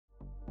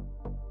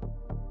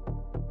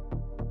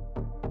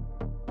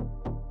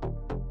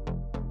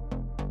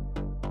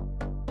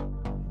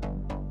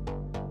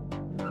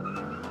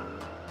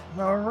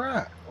All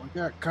right, we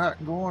got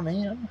cotton going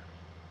in,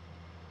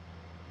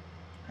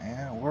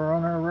 and we're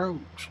on our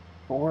roads,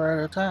 4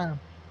 at a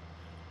time.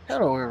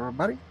 Hello,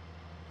 everybody.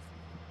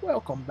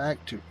 Welcome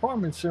back to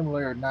Farming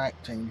Simulator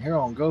 19 here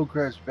on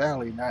Goldcrest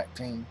Valley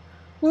 19.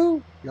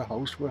 Woo! Your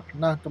host with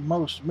not the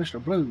most,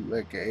 Mr. Blue,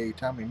 aka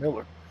Tommy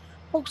Miller.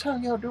 Folks, how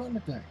y'all doing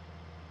today?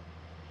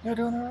 Y'all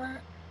doing all right?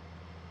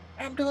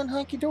 I'm doing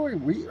hunky dory.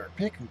 We are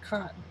picking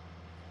cotton.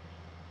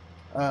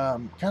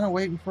 Kind of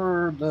waiting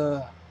for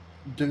the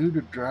dew to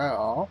dry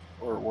off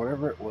or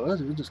whatever it was.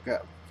 It just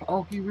got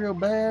foggy real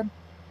bad.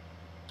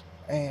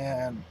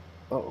 And,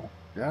 uh-oh,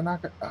 did I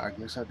knock it? I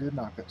guess I did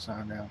knock that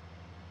sign down.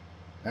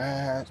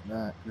 That's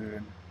not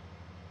good.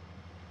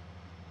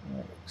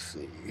 Let's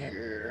see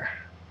here.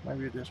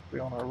 Maybe just be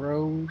on our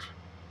roads.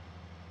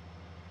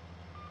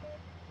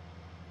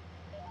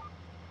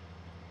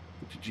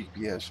 Get your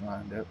GPS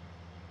lined up.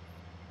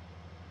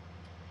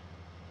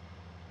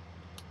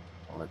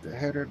 I'll let the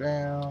header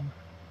down.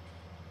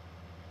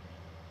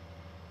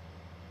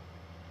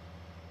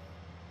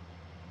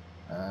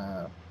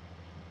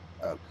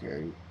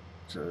 Okay,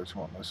 so it's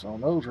wanting us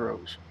on those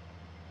roads.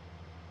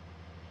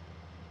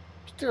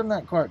 Still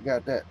not quite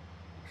got that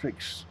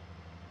fixed.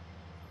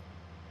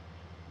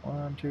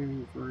 1,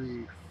 2,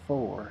 3,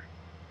 4.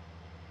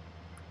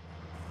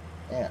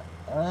 Yeah,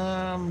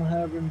 I'm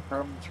having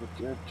problems with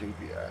the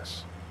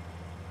GPS.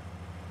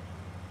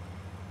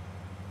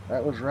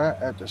 That was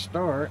right at the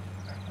start.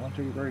 1,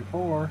 2, 3,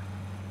 4.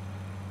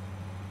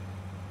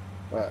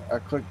 But I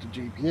clicked the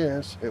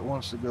GPS. It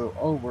wants to go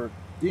over,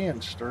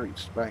 then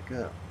straights back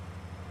up.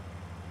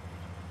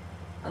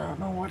 I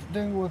don't know what to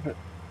do with it.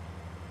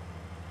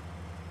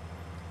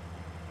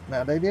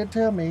 Now, they did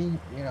tell me,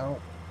 you know,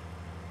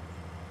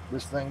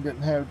 this thing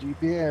didn't have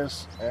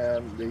GPS,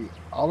 and the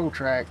auto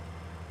track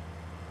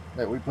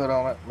that we put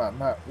on it might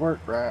not work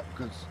right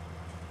because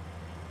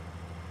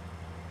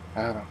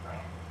I don't know,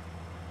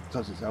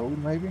 because it's old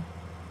maybe.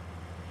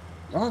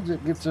 As long as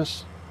it gets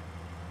us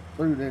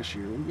through this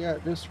year. We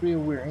got this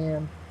field we're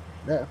in,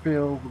 that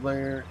field over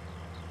there,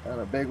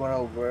 and a big one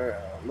over there,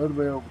 and a little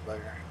bit over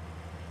there,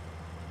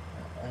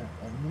 and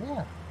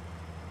yeah.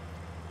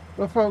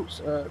 But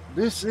folks,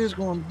 this is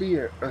going to be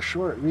a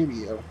short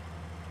video.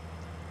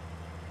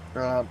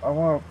 I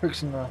want to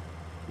fix to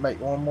make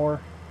one more.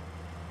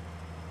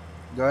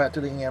 Go out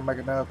to the end, make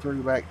another 3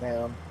 back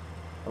down.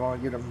 I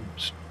want to get them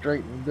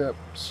straightened up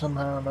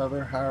somehow or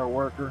another, hire a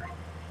worker,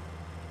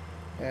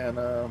 and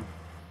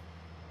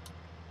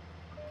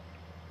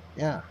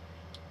yeah,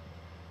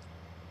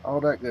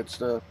 all that good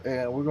stuff.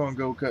 And we're going to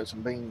go cut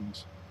some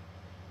beans.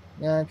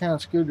 Yeah, I kind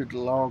of scooted the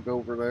log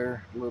over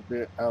there a little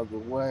bit out of the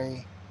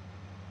way.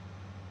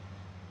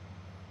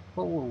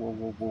 Whoa, whoa,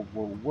 whoa, whoa,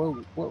 whoa,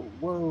 whoa, whoa,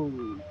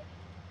 whoa.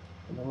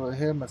 I'm a little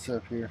ahead of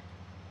myself here.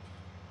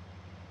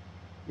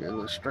 Yeah,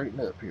 let's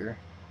straighten up here.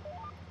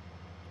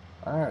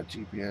 Alright,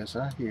 GPS,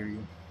 I hear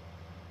you.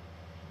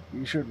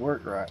 You should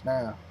work right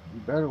now. You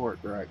better work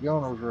right. Get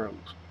on those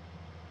roads.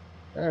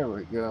 There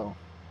we go.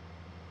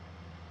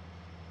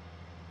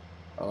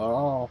 A little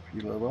off,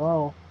 you little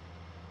off.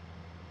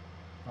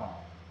 Oh.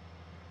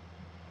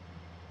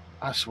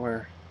 I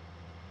swear.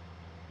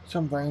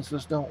 Some things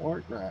just don't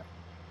work right.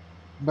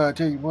 But I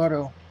tell you what,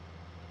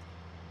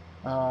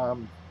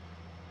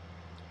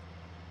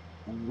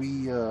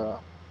 we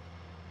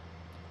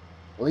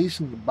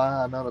leasing to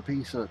buy another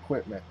piece of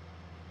equipment.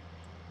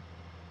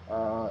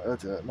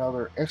 It's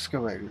another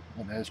excavator,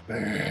 and it's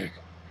big.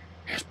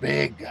 It's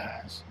big,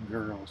 guys and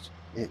girls.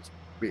 It's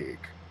big.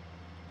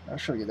 I'll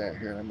show you that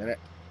here in a minute.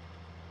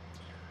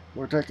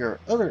 We'll take our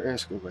other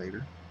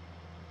excavator.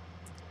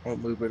 We'll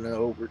move it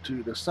over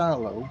to the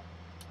silo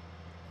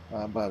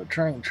by the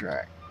train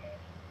track.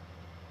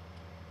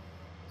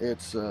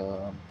 It's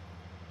going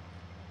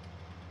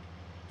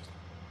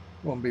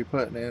to be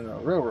putting in a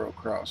railroad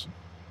crossing.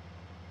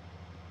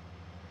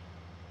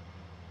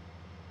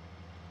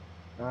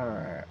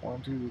 Alright,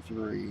 1, 2,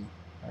 3.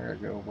 I gotta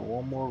go over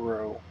one more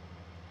row.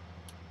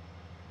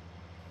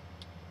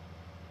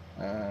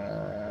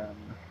 And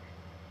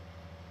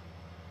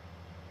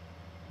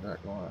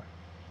not gonna.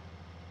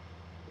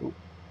 Oop,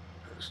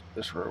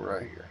 this row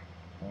right here.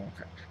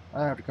 Okay,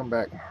 I have to come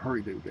back and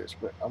redo this,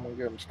 but I'm gonna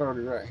get them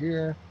started right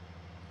here.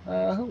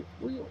 We're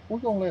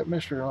gonna let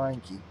Mr.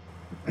 Yankee,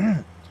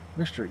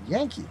 Mr.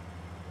 Yankee,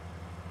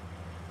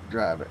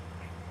 drive it.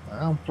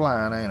 I'm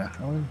flying, ain't I?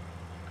 I'm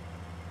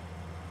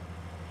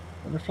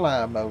in the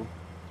fly mode.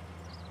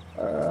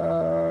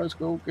 Let's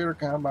go get our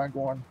combine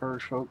going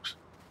first, folks.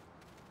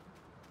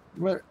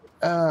 But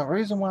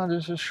reason why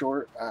this is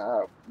short,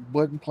 I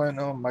wasn't planning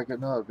on making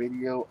another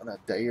video in a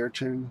day or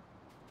two.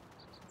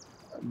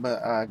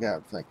 But I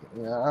got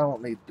thinking, I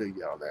don't need to do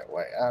y'all that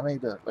way. I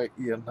need to let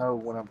you know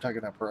when I'm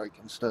taking a break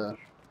and stuff.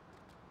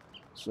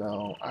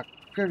 So I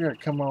figured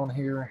I'd come on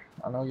here.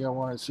 I know y'all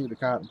want to see the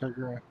cotton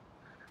picker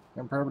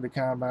and probably the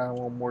combine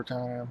one more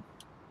time.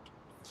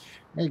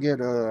 Let me get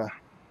I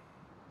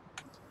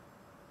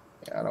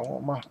don't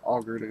want my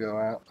auger to go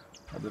out.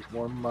 I just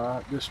want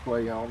my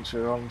display on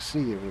so I can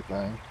see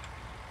everything.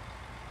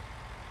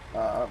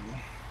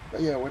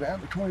 But yeah, we're down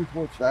to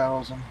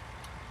 24,000.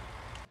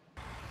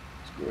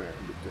 Let's go ahead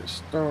and get this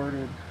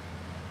started.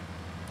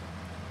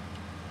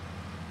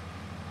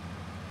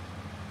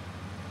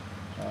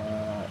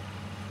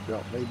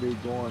 Don't need to be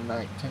going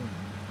 19.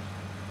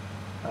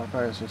 How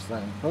fast this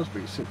thing? Supposed to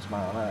be 6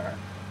 miles an hour.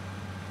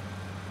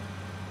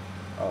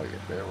 Oh yeah,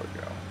 there we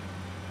go.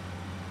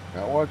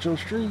 Gotta watch those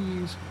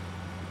trees.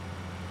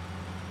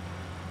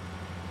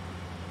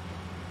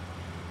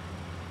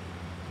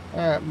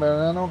 Alright,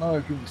 but I don't know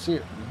if you can see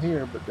it from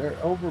here, but they're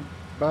over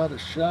by the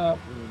shop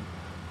and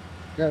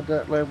got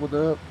that leveled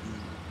up.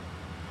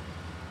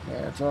 And,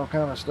 yeah, it's all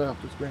kind of stuff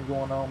that's been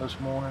going on this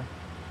morning.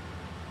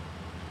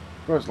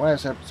 Of course,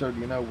 last episode,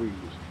 you know, we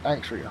was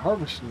actually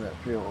harvesting that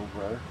field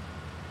over there.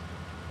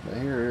 But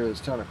here it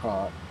is 10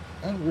 o'clock.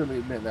 Hasn't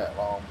really been that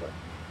long, but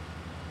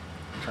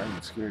the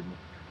train scared me.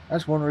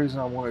 That's one reason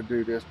I want to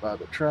do this by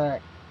the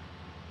track.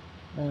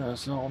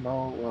 So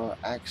no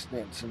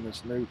accidents in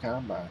this new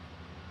combine.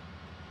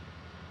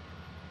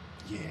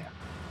 Yeah.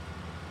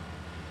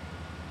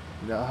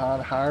 You know how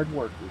the hired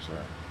workers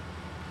are.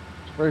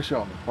 Especially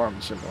on the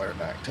Farming Simulator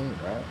 19,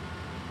 right?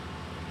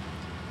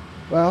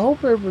 Well, I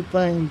hope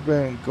everything's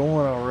been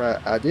going alright.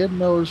 I did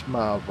notice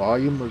my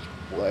volume was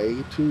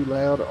way too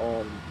loud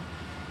on,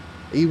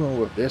 even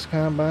with this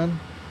combine.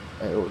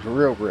 It was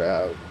real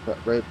loud with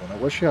that red one. I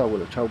wish y'all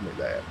would have told me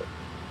that, but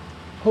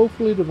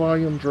hopefully the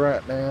volume's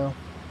right now.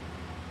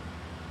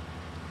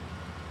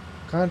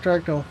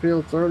 Contract on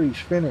field 30's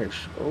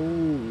finished. Oh,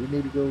 we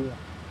need to go.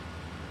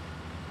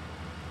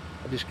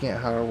 I just can't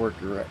hire a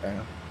worker right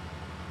now.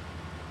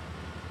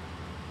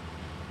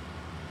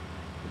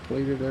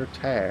 Completed their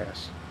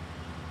task.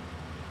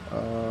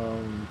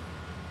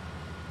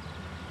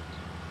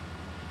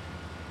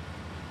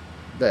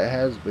 That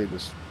has to be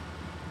the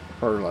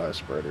fertilizer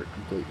spreader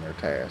completing their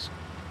task.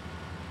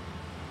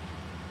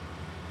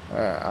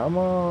 Alright, I'm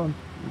gonna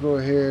go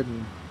ahead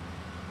and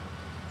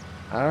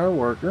hire a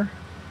worker.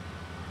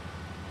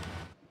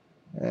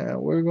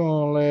 And we're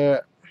gonna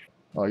let,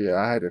 oh yeah,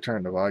 I had to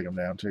turn the volume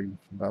down too,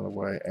 by the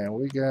way. And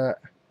we got,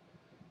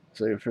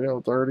 say,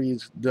 field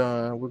 30's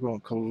done. We're gonna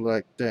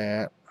collect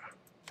that.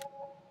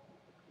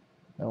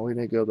 And we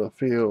need to go to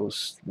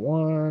fields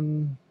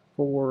 1,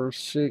 4,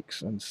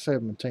 6, and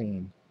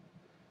 17.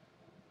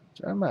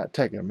 So that might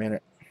take a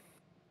minute.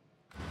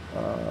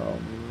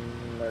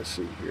 Let's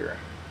see here.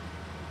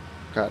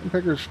 Cotton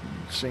pickers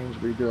seems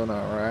to be doing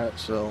alright,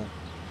 so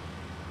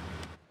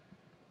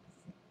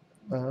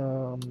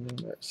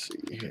let's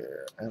see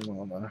here. I'm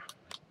gonna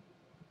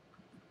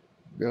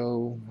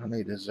go, I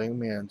need to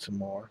zoom in some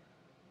more.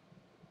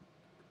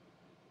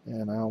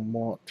 And I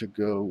want to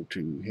go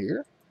to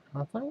here,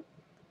 I think.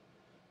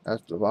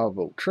 That's the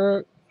Volvo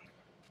truck.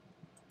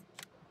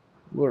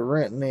 We're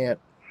renting it.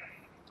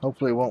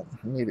 Hopefully it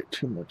won't need it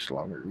too much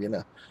longer, you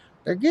know.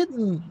 They're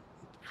getting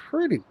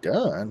pretty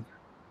done.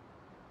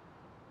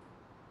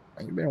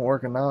 They've been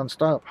working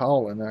non-stop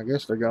hauling. I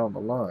guess they're going to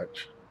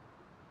lunch.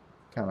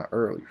 Kind of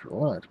early for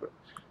lunch, but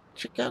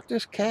check out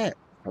this cat,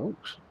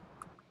 folks.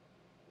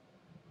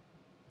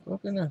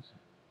 Look at this.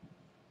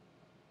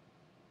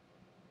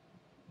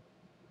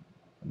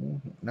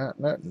 Not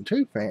nothing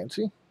too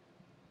fancy.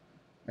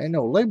 Ain't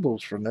no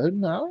labels for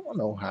nothing. I don't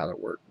know how to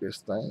work this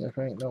thing if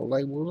ain't no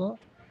labels on.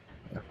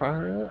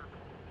 Fire up.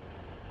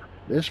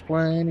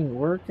 Display ain't even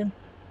working.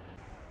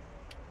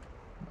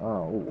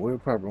 Oh, we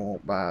probably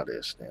won't buy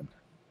this then.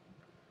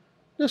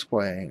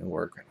 Display ain't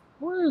working.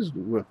 What is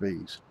with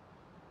these?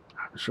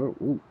 Sure.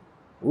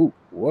 Ooh,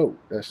 whoa,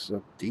 that's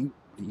a deep.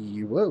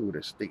 Whoa,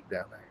 that's deep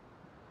down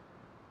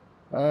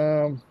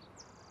there.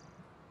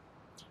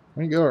 Let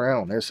me go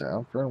around this side.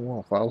 I'm trying to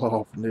want to fall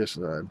off on this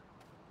side.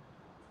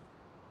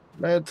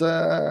 That's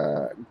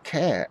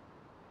cat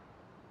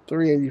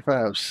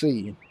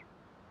 385C.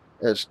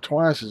 It's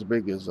twice as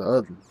big as the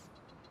other.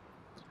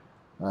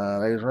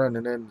 They was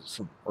running into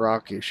some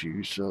rock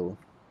issues, so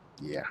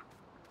yeah.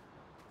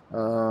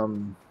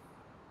 Of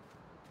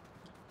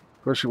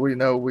course, we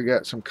know we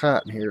got some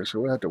cotton here, so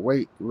we'll have to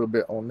wait a little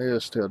bit on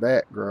this till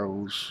that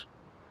grows.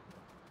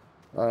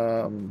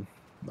 But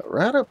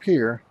right up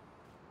here,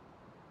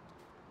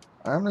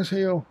 on this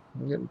hill,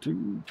 I'm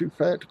getting too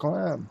fat to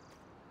climb.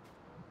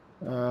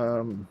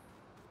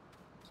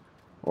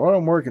 What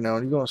I'm working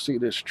on, you're going to see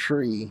this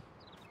tree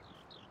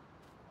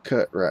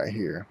cut right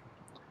here.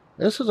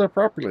 This is our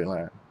property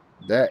line.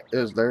 That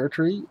is their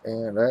tree,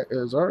 and that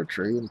is our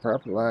tree, and the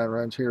property line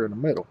runs here in the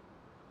middle.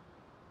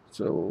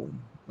 So,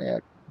 yeah,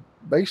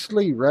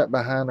 basically right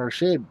behind our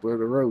shed where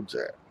the road's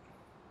at.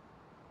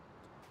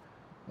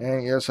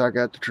 And yes, I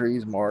got the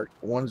trees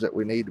marked, ones that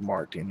we need to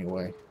mark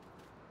anyway.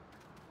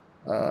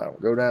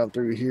 Go down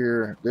through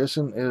here. This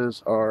one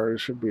is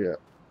ours, should be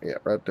up, yeah,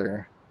 right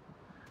there.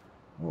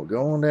 We'll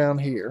go on down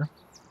here.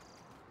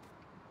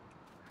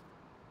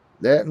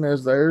 That one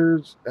is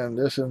theirs, and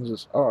this one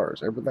is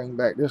ours. Everything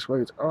back this way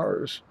is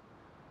ours.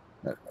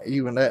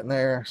 Even that in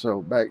there,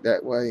 so back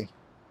that way.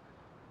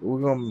 We're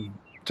going to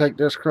take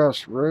this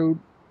across the road,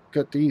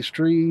 cut these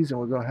trees, and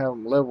we're going to have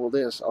them level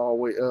this all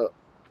the way up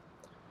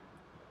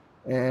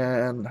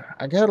And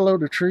I got a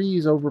load of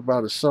trees over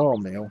by the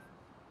sawmill.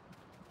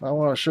 I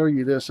want to show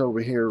you this over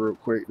here real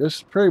quick. This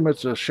is pretty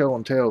much a show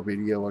and tell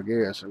video, I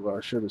guess, is what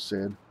I should have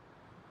said.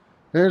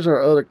 Here's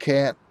our other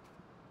cat.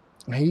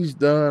 He's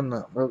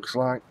done, looks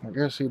like, I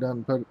guess he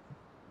done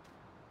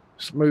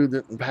smoothed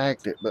it and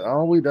packed it. But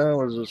all we done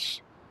was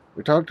just,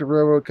 we talked to the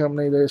railroad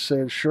company. They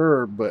said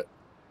sure, but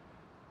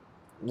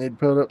they'd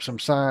put up some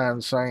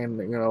signs saying,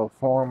 you know,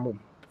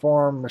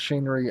 farm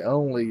machinery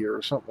only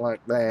or something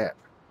like that.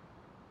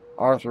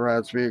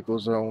 Authorized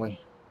vehicles only.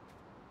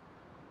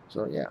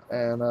 So yeah,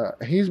 and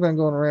he's been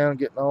going around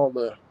getting all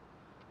the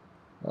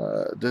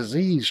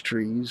disease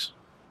trees.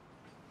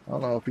 I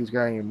don't know if he's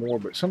got any more,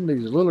 but some of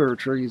these littler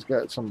trees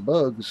got some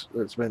bugs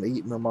that's been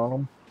eating them on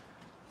them.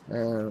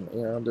 And,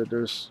 you know, they're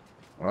just,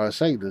 well, I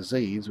say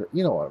disease, but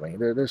you know what I mean.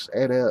 They're just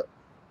ate up.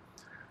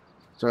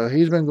 So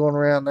he's been going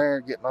around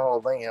there getting all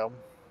of them.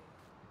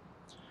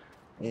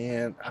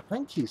 And I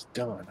think he's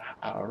done.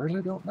 I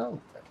really don't know.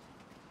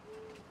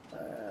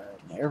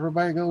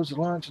 Everybody goes to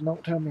lunch and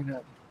don't tell me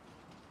nothing.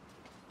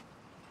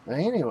 But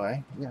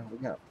anyway, yeah, we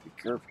got to be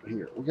careful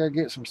here. We got to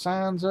get some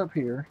signs up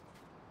here.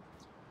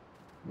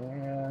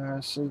 Yeah,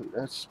 see,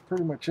 that's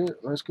pretty much it.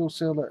 Let's go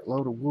sell that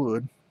load of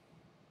wood.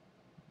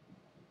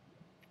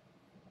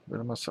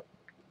 Well,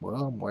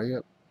 I'm way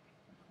up.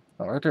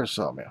 Oh, right there's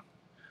sawmill.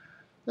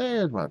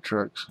 There's my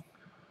trucks.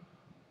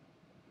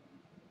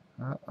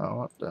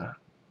 What the?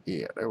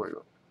 Yeah, there we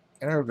go.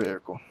 In our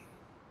vehicle.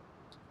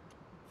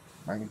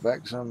 Brings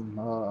back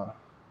some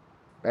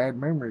bad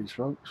memories,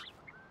 folks.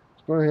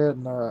 Let's go ahead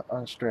and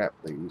unstrap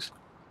these.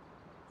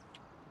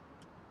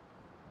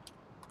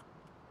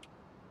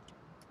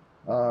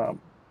 The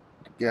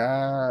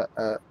guy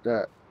at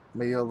that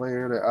mill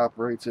there that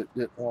operates it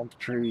didn't want the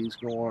trees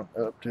going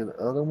up to the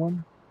other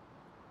one,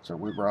 so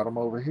we brought them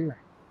over here.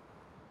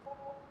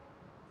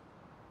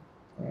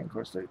 And of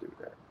course they do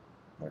that.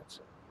 That's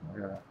it.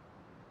 We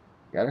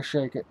gotta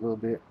shake it a little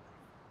bit.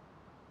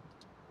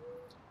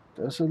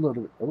 Just a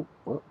little bit. Oh,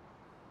 whoop.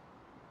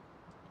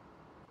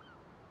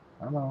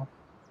 Come on.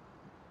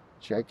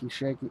 Shaky,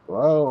 shaky.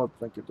 Whoa, I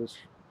think it just.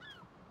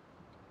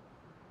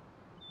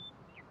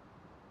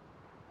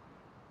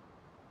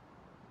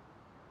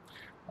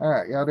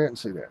 Alright, y'all didn't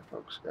see that,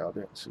 folks. Y'all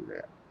didn't see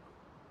that.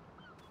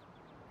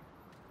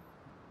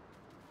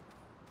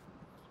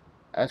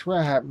 That's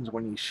what happens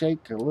when you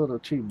shake a little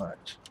too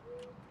much.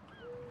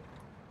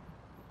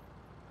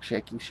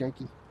 Shaky,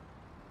 shaky.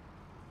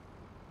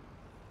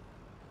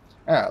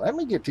 Alright, let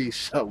me get these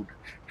sold.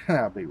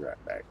 I'll be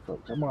right back,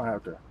 folks. I'm going to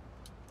have to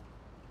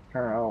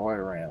turn all the way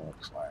around,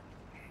 looks like.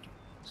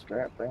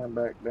 Strap them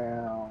back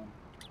down.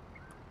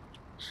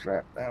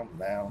 Strap them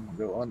down.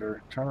 Go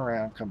under, turn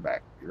around, come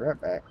back. Be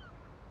right back.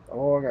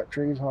 Oh, I got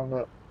trees hung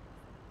up.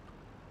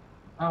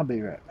 I'll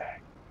be right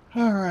back.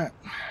 Alright.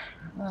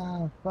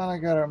 Finally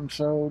got them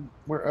sold.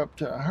 We're up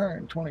to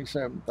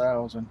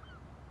 127,000.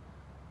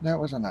 That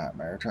was a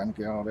nightmare trying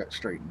to get all that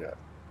straightened up.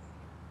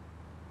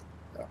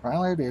 I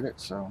finally did it,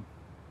 so.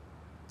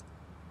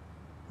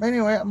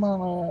 Anyway, I'm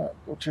gonna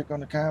go check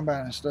on the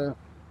combine and stuff.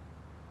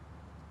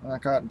 My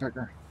cotton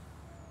picker.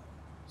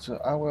 So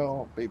I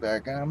will be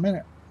back in a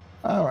minute.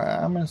 Alright,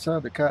 I'm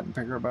inside the cotton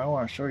picker, but I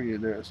want to show you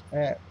this.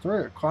 At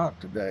 3 o'clock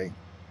today,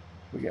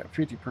 we got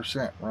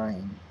 50%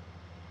 rain.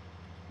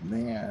 And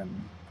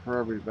then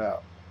probably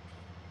about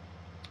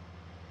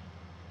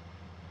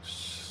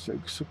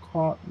 6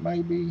 o'clock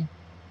maybe.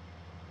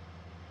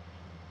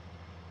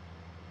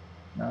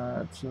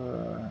 No, it's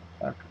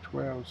after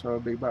 12, so it'll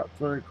be about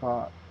 3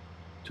 o'clock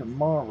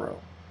tomorrow.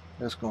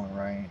 It's going to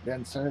rain.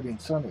 Then Saturday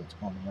and Sunday it's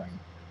going to rain.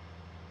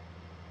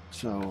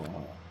 So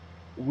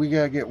we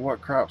got to get what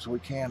crops we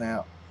can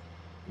out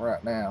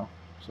right now.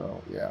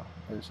 So yeah,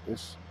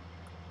 it's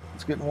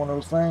getting one of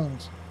those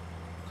things.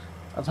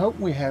 I was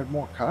hoping we had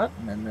more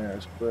cotton in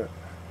this, but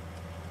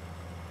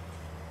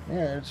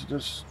yeah, it's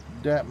just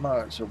that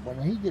much. So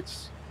when he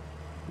gets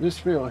this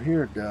field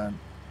here done,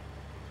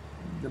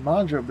 the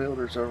module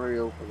builder's already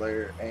over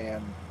there,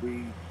 and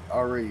we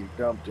already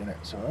dumped in it,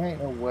 so there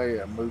ain't no way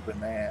of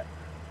moving that.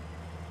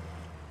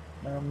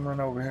 Now I'm gonna run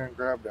over here and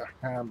grab the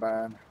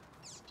combine,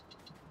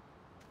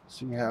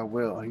 see how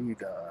well he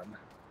done.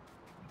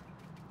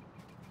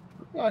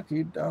 Look like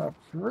he done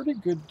a pretty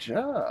good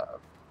job.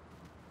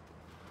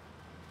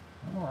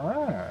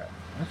 Alright,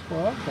 that's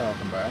what I'm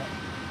talking about.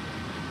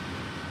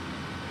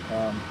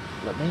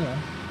 Let me in.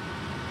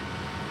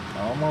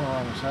 Oh, I'm gonna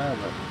run the side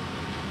of it.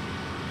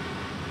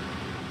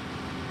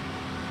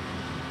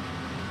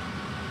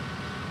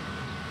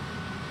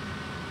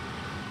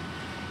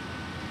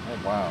 Oh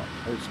wow,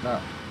 it's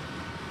not.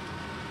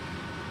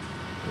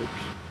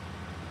 Oops.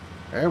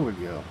 There we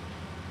go.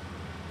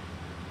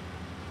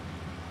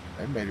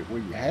 They made it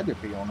where you had to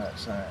be on that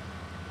side.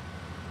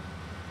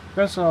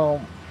 That's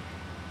all.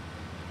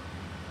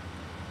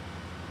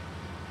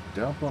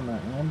 Dump on the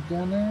end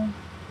down there.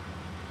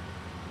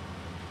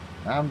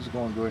 I'm just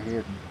going to go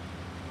ahead and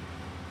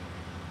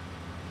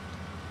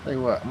tell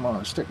you what, I'm going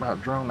to stick my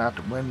drone out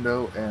the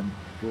window and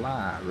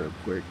fly real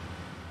quick.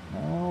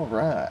 All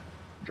right.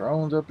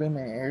 drones up in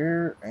the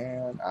air,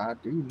 and I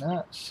do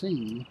not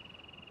see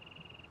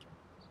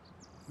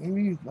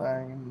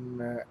anything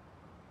that,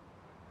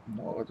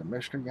 what was it,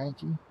 Mr.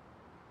 Yankee?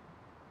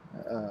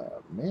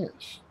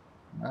 Missed.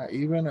 Not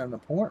even in the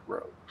point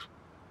rows.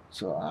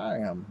 So I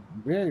am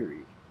very,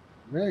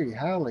 very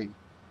highly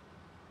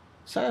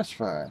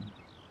satisfied.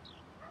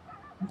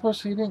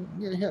 Plus, he didn't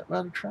get hit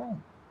by the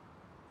train.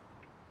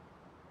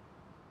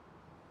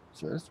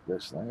 So that's the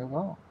best thing of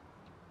all.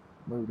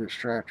 Move this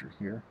tractor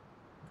here.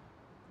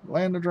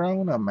 Land the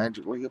drone, I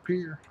magically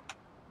appear.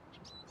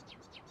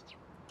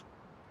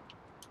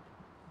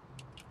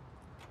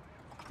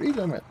 Speed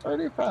limit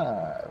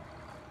 35.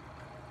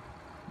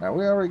 Now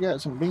we already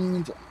got some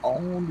beans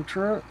on the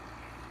truck.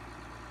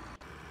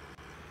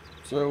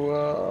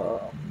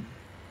 So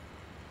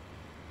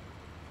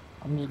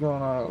I'm just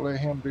gonna let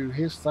him do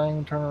his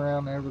thing, turn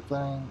around and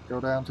everything, go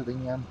down to the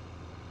end.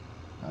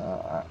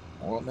 I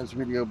want this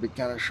video to be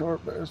kind of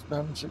short, but it's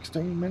done in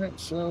 16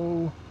 minutes,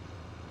 so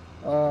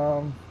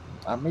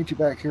I'll meet you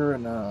back here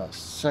in a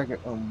second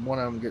when one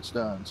of them gets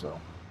done. So,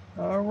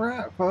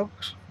 alright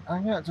folks, I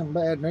got some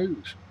bad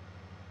news.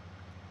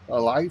 The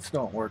lights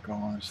don't work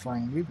on this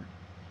thing either.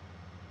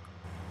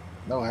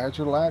 No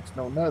hazard lights,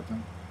 no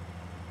nothing.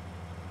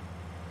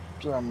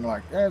 So I'm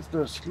like, that's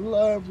just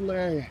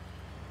lovely.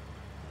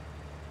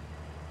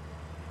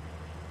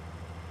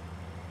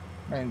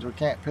 Means we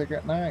can't pick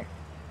at night.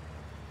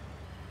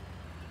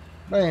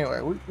 But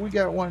anyway, we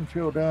got one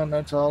field done.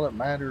 That's all that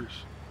matters.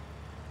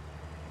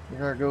 We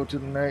gotta go to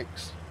the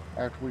next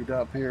after we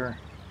dump here.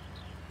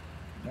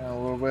 Now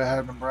we'll be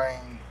having to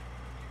bring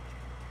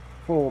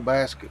full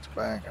baskets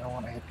back. I don't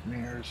want to hit the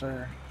mirrors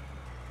there.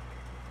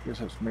 Guess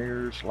it's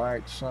mirrors,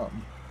 lights,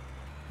 something.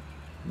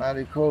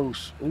 Mighty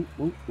close. Oop,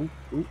 oop, oop,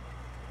 oop.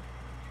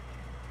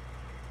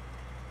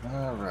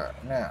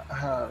 Alright, now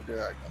how do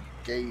I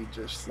gauge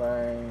this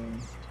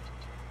thing?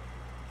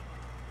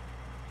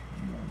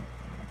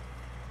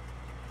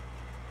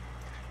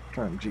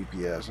 Turn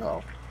GPS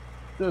off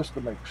just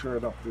to make sure I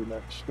don't do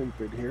nothing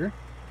stupid here.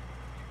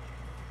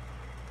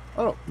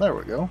 Oh, there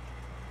we go.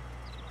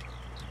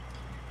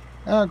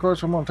 Now, of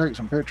course, I'm going to take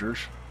some pictures.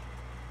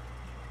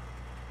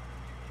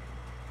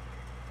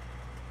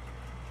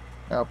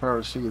 I'll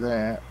probably see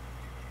that.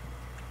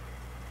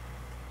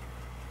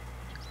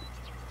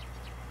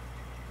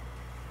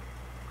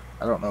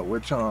 I don't know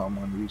which one I'm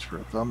going to use for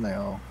a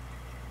thumbnail.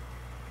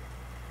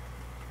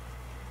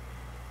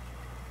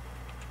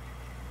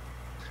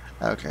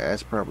 Okay,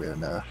 that's probably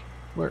enough.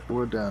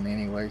 We're done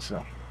anyway,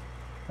 so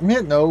I'm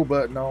hitting the O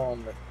button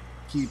on the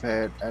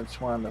keypad. That's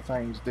why the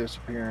thing's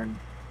disappearing,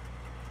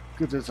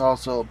 because it's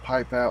also a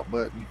pipe out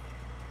button.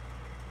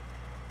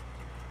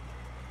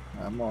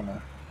 I'm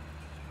gonna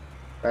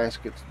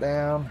baskets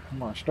down. I'm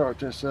gonna start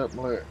this up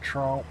and let it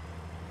tromp.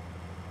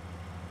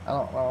 I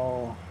don't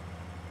know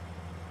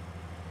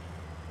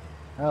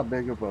how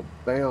big of a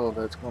bale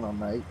that's gonna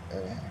make.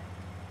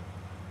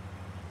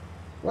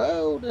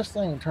 Whoa, this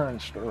thing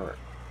turns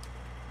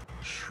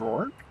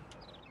short.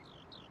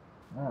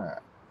 Alright,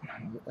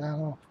 get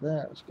down off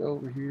that. Let's go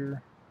over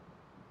here.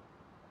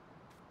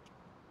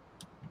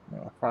 I'm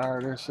gonna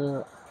fire this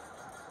up.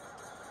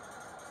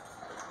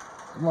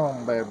 Come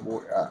on, bad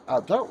boy. I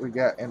thought we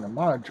got in the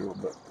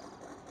module, but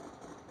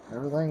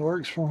everything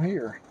works from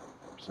here.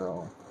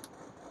 So,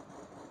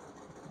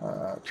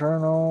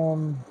 turn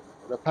on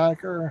the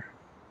packer.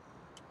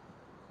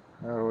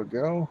 There we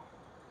go.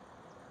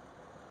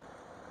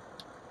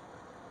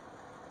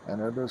 And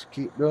it'll just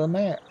keep doing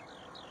that.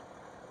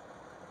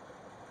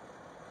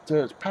 So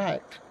it's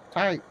packed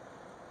tight.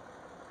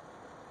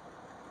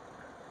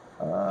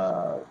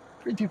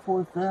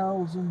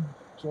 54,000.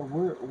 So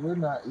we're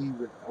not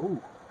even. Oh,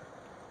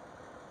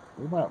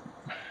 we might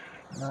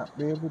not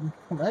be able to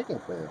make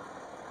it there.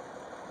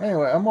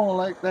 Anyway, I'm gonna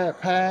let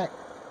that pack,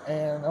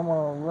 and I'm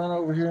gonna run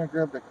over here and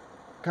grab the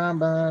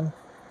combine,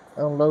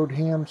 unload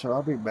him. So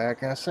I'll be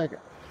back in a second.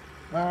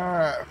 All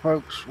right,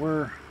 folks,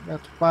 we're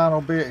at the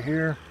final bit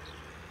here,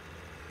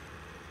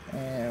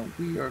 and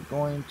we are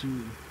going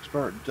to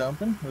start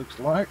dumping. Looks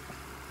like.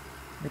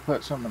 Let me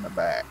put some in the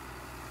back.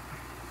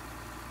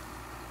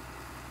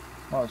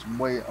 Want some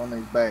weight on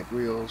these back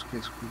wheels in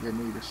case we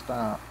need to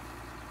stop.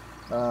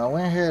 I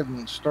went ahead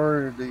and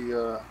started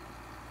the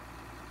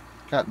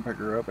cotton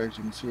picker up, as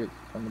you can see it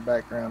in the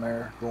background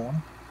there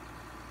going.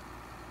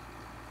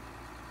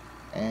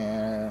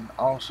 And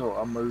also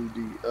I moved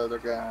the other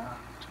guy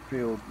to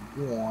field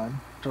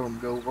 1. Told him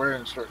to go over there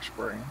and start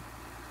spraying.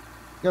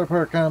 Got to put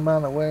her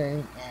combine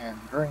away and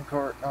grain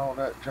cart and all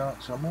that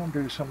junk, so I'm going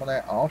to do some of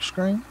that off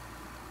screen.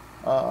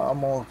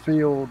 I'm going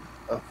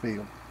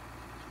to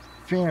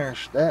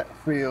finish that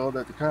field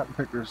that the cotton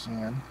picker's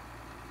in,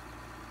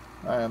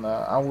 and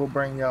I will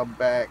bring y'all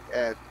back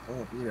at,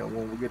 you know,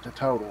 when we get to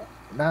total.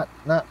 Not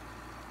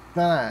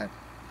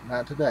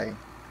today,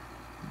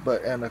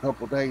 but in a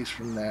couple days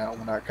from now,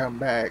 when I come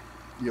back,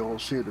 you'll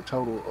see the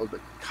total of the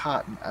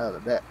cotton out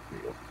of that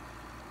field.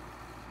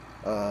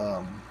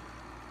 Yeah,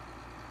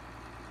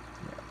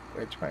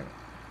 wait a minute.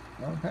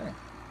 Okay.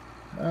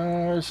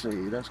 Let's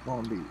see, that's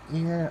going to be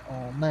it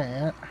on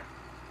that.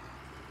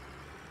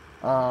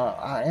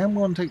 I am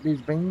going to take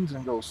these beans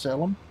and go sell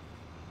them.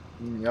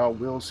 Y'all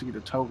will see the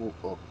total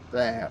of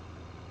that,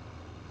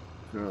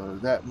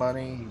 because that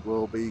money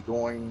will be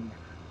going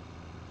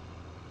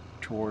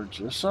towards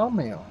the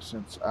sawmill,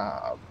 since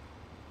I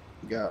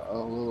got a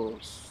little,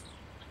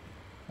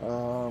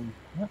 I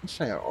wouldn't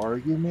say an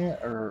argument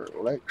or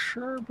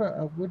lecture, but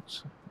I would,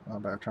 I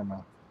better turn my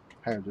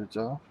hazards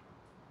off.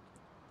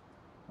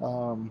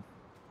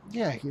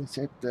 Yeah, he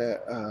said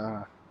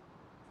that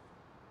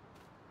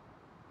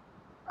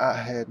I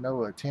had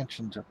no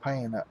intentions of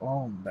paying that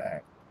loan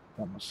back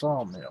from the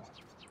sawmill.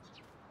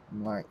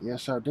 I'm like,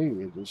 yes, I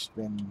do. It's just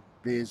been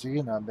busy,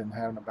 and I've been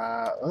having to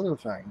buy other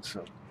things.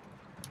 So,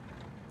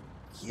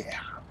 yeah,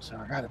 so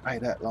I got to pay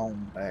that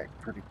loan back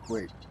pretty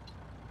quick.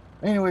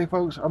 Anyway,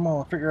 folks, I'm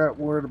going to figure out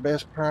where the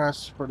best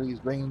price for these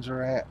beans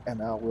are at,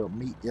 and I will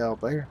meet y'all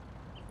there.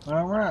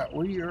 All right,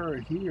 we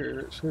are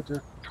here. Let's hit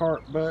the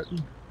cart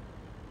button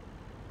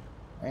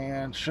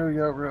and show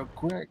y'all real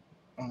quick.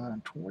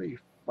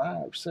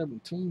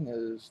 25.17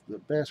 is the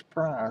best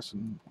price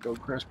in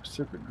Goldcrest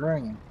Pacific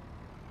Grain.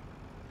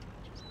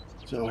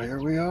 So here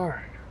we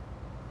are.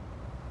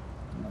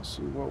 Let's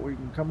see what we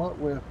can come up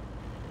with.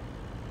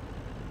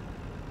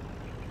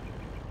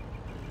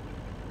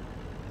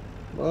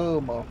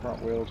 Whoa, my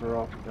front wheels are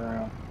off the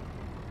ground.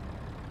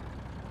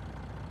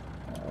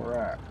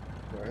 Alright,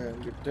 go ahead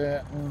and get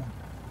that and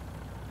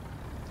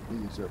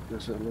ease up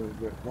just a little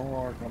bit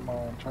more. Come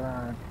on,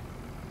 turn.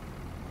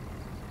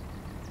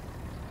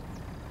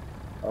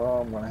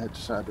 Oh, I'm going to hit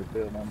the side of the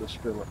building. I'll just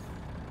fill it.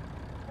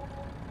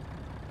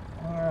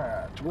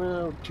 Alright,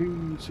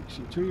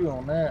 12,262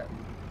 on that.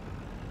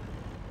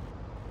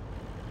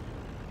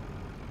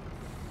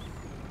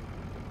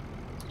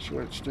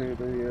 Switch to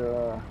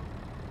the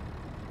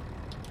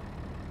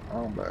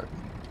on button.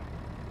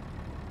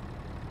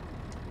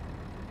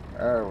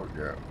 There we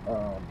go.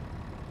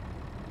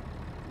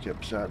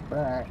 Chip side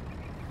back.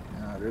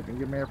 Now, it didn't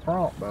give me a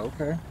prompt, but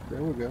okay,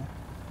 there we go.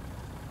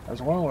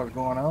 That's one of what's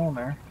going on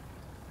there.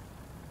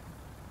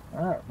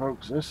 Alright,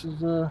 folks, this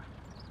is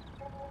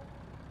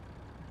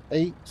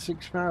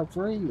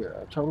 8653,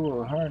 a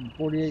total of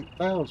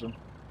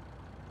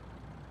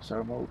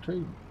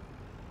 148,702.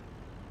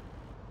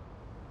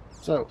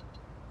 So,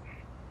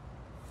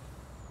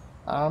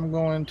 I'm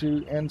going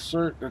to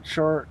insert the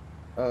chart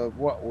of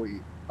what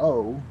we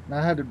owe. Now,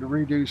 I had to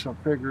redo some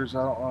figures.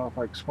 I don't know if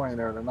I explained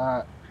that or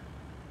not.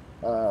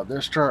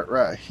 This chart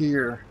right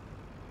here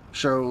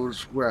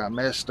shows where I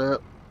messed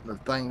up, the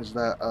things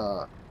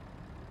that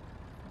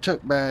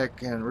took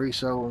back and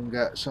resold and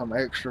got some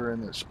extra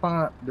in the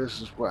spot.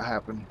 This is what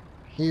happened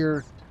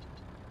here,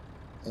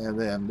 and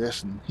then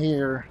this and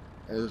here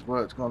is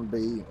what it's going to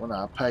be when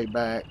I pay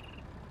back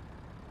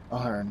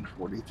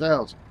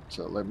 140,000.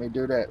 So let me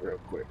do that real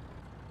quick.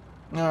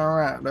 All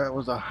right, that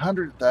was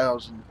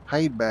 100,000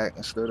 paid back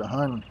instead of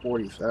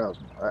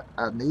 140,000.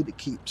 I need to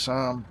keep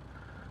some,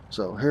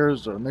 so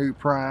here's the new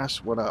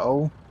price, what I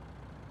owe.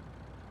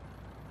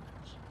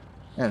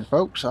 And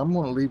folks, I'm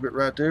going to leave it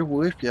right there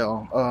with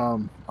y'all.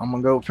 I'm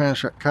going to go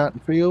finish that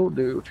cotton field,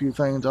 do a few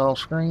things off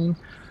screen.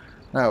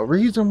 Now,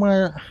 reason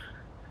why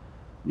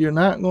you're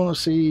not going to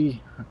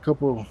see a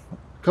couple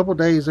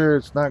days there,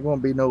 it's not going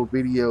to be no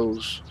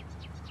videos,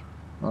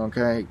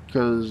 okay?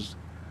 Because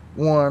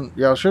one,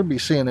 y'all should be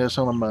seeing this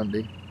on a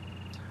Monday.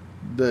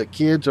 The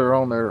kids are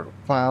on their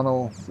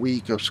final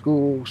week of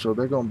school, so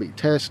they're going to be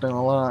testing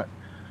a lot.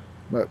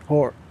 But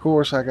of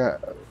course, I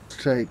got to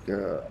take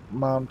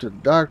mom to the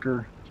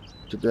doctor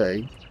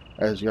today,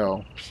 as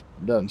y'all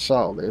done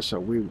saw this, so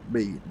we'll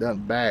be done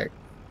back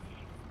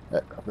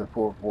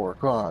before 4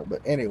 o'clock. But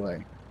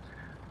anyway,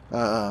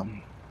 got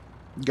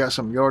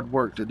some yard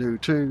work to do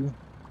too.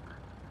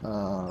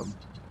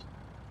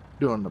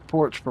 Doing the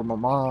porch for my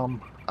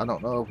mom. I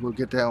don't know if we'll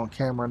get that on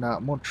camera or not.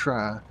 I'm gonna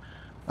try.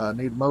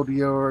 Need to mow the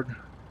yard.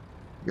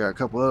 Got a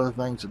couple other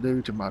things to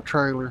do to my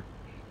trailer,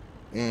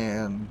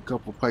 and a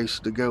couple places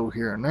to go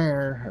here and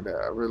there that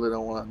I really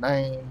don't want to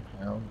name.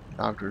 You know,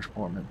 doctor's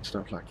appointment and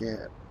stuff like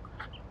that.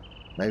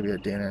 Maybe a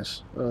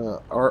dentist.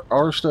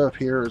 Our stuff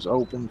here is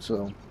open,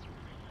 so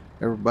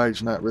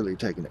everybody's not really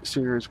taking it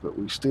serious, but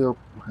we still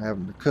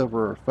having to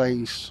cover our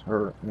face,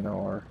 or you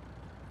know,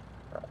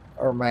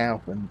 our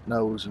mouth and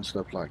nose and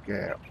stuff like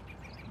that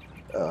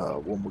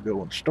when we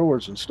go in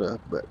stores and stuff.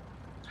 But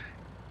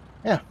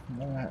yeah,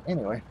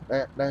 anyway,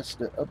 that's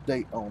the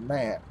update on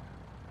that.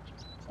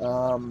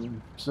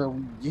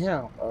 So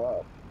yeah,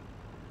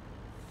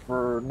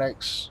 for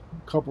next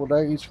couple of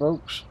days,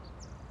 folks,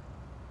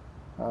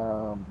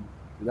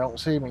 you don't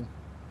see me.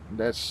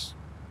 That's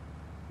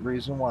the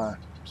reason why.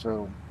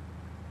 So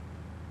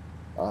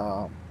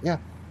yeah,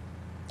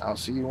 I'll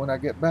see you when I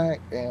get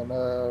back, and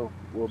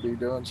we'll be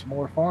doing some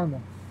more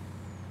farming.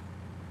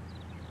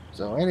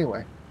 So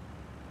anyway,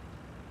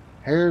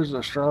 here's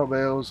the straw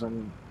bales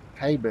and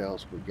hay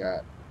bales we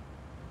got.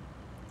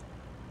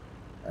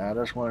 I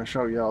just want to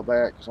show y'all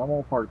that, because I'm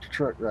going to park the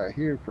truck right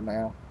here for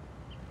now.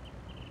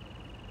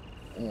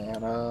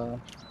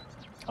 And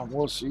And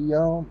we'll see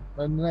y'all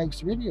in the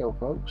next video,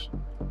 folks.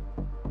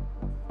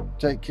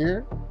 Take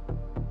care.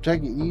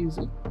 Take it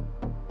easy.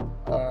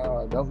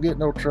 Don't get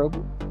no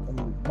trouble.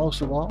 And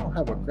most of all,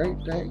 have a great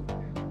day,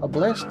 a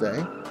blessed day,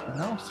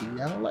 and I'll see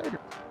y'all later.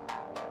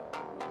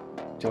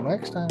 Till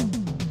next time.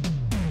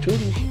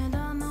 Toodles.